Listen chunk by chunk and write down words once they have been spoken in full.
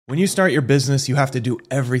When you start your business, you have to do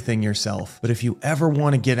everything yourself. But if you ever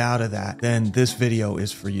want to get out of that, then this video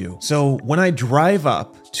is for you. So when I drive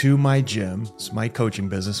up to my gym, it's my coaching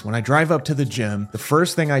business. When I drive up to the gym, the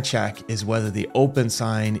first thing I check is whether the open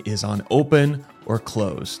sign is on open or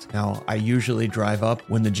closed. Now, I usually drive up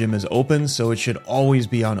when the gym is open, so it should always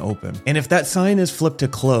be on open. And if that sign is flipped to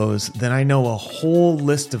close, then I know a whole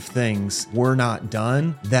list of things were not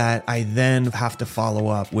done that I then have to follow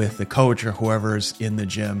up with the coach or whoever's in the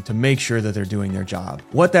gym to make sure that they're doing their job.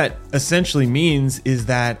 What that essentially means is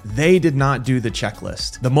that they did not do the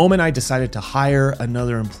checklist. The moment I decided to hire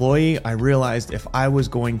another employee, I realized if I was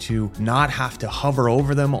going to not have to hover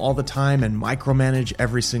over them all the time and micromanage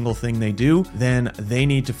every single thing they do, then they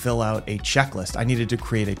need to fill out a checklist. I needed to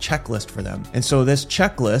create a checklist for them. And so this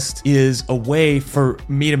checklist is a way for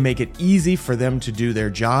me to make it easy for them to do their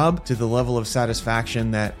job to the level of satisfaction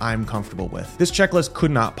that I'm comfortable with. This checklist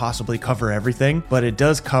could not possibly cover everything, but it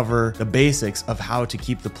does cover the basics of how to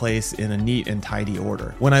keep the place in a neat and tidy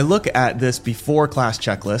order. When I look at this before class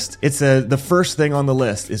checklist, it says the first thing on the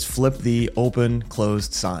list is flip the open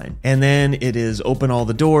closed sign. And then it is open all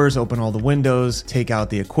the doors, open all the windows, take out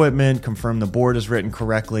the equipment, confirm the board is written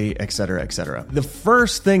correctly, etc., etc. The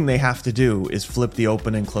first thing they have to do is flip the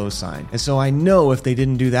open and close sign. And so I know if they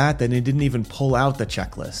didn't do that, then they didn't even pull out the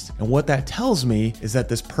checklist. And what that tells me is that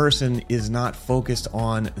this person is not focused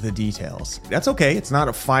on the details. That's okay. It's not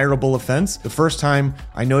a fireable offense. The first time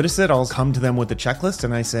I notice it, I'll come to them with the checklist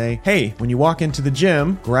and I say, hey, when you walk into the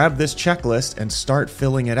gym, grab this checklist and start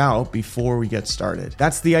filling it out before we get started.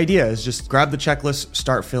 That's the idea, is just grab the checklist,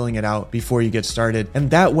 start filling it out before you get started.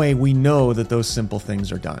 And that way we know that those simple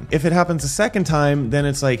things are done. If it happens a second time, then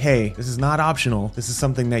it's like, hey, this is not optional. This is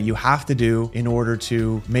something that you have to do in order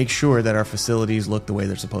to make sure that our facilities look the way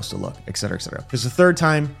they're supposed to look, etc., etc. If it's the third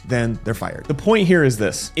time, then they're fired. The point here is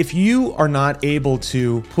this: if you are not able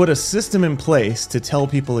to put a system in place to tell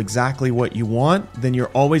people exactly what you want, then you're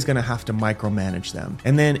always going to have to micromanage them.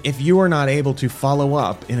 And then if you are not able to follow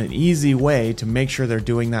up in an easy way to make sure they're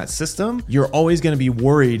doing that system, you're always going to be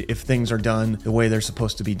worried if things are done the way they're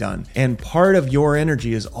supposed to be done. And part of your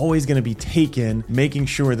energy is always going to be taken making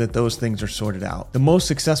sure that those things are sorted out. The most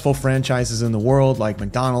successful franchises in the world, like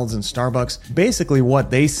McDonald's and Starbucks, basically what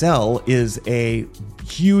they sell is a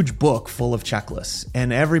huge book full of checklists,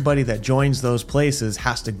 and everybody that joins those places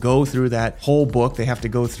has to go through that whole book. They have to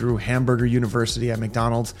go through Hamburger University at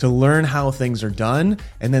McDonald's to learn how things are done,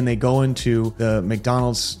 and then they go into the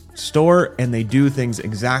McDonald's store and they do things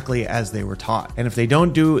exactly as they were taught. And if they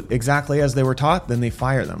don't do exactly as they were taught, then they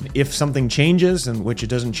fire them. If something changes, and which it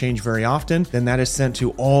doesn't change very often, then that is sent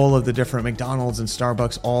to all of the different McDonald's and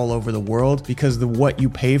Starbucks all over the world, because what you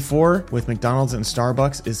pay for with McDonald's and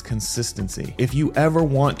Starbucks is consistency. If you ever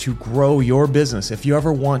want to grow your business, if you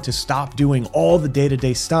ever want to stop doing all the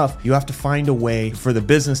day-to-day stuff, you have to find a way for the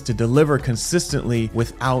business to deliver consistently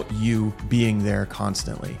without you being there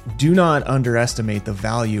constantly. Do not underestimate the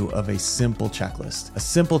value of a simple checklist. A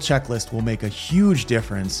simple checklist will make a huge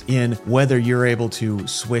difference in whether you're able to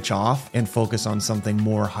switch off and focus on something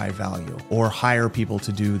more high value, or hire people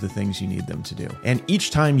to do the things you need them to do. And each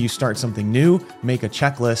time you start something new, make a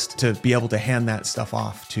checklist to be able to hand that stuff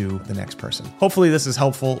off to the next person. Hopefully this is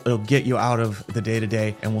helpful. It'll get you out of the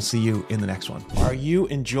day-to-day, and we'll see you in the next one. Are you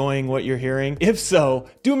enjoying what you're hearing? If so,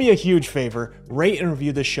 do me a huge favor, rate and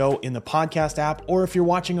review the show in the podcast app, or if you're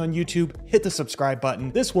watching on YouTube, hit the subscribe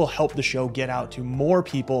button. This will help the show get out to more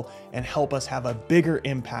people and help us have a bigger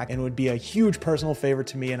impact, and would be a huge personal favor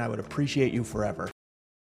to me, and I would appreciate you forever.